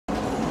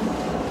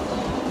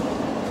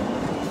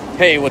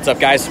Hey, what's up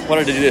guys?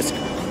 Wanted to do this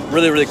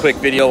really quick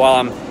video while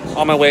I'm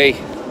on my way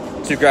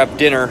to grab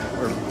dinner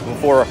or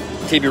before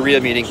TV RIA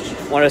meeting.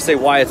 Wanted to say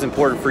why it's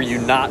important for you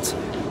not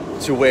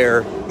to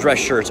wear dress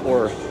shirts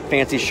or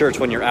fancy shirts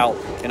when you're out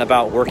and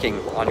about working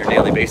on your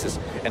daily basis.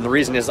 And the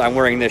reason is I'm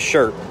wearing this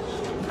shirt,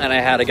 and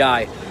I had a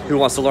guy who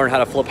wants to learn how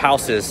to flip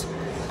houses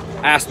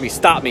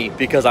stop me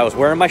because I was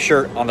wearing my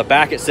shirt. On the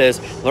back it says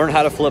learn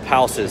how to flip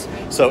houses.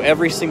 So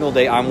every single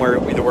day I'm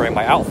either wearing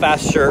my Out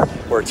Fast shirt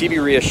or a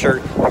TV RIA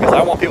shirt because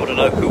I want people to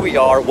know who we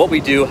are, what we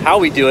do, how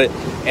we do it,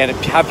 and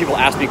have people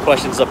ask me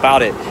questions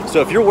about it.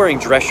 So if you're wearing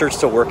dress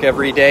shirts to work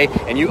every day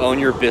and you own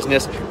your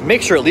business,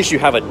 make sure at least you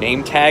have a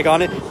name tag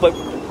on it, but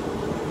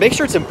make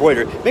sure it's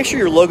embroidered. Make sure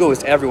your logo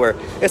is everywhere.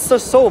 It's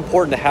so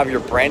important to have your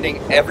branding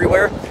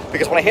everywhere,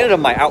 because when I handed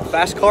him my Out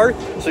Fast card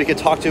so he could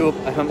talk to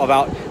him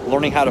about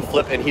learning how to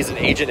flip, and he's an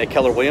agent at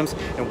Keller Williams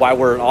and why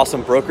we're an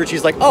awesome brokerage,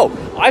 he's like, oh,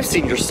 I've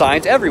seen your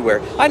signs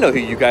everywhere. I know who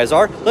you guys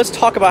are. Let's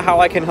talk about how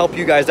I can help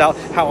you guys out,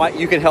 how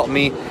you can help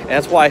me. And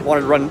that's why I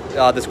wanted to run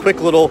this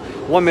quick little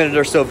 1 minute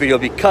or so video,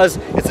 because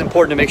it's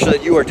important to make sure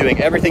that you are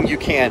doing everything you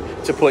can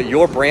to put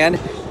your brand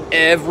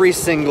every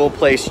single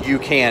place you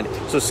can.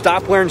 So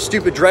stop wearing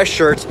stupid dress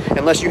shirts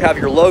unless you have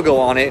your logo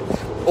on it,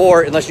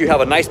 or unless you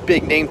have a nice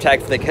big name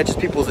tag that catches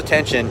people's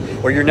attention,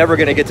 or you're never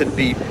gonna get to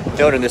be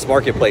known in this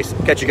marketplace.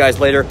 Catch you guys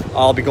later.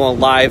 I'll be going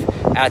live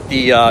at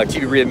the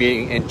TV RIA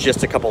meeting in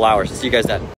just a couple hours. See you guys then.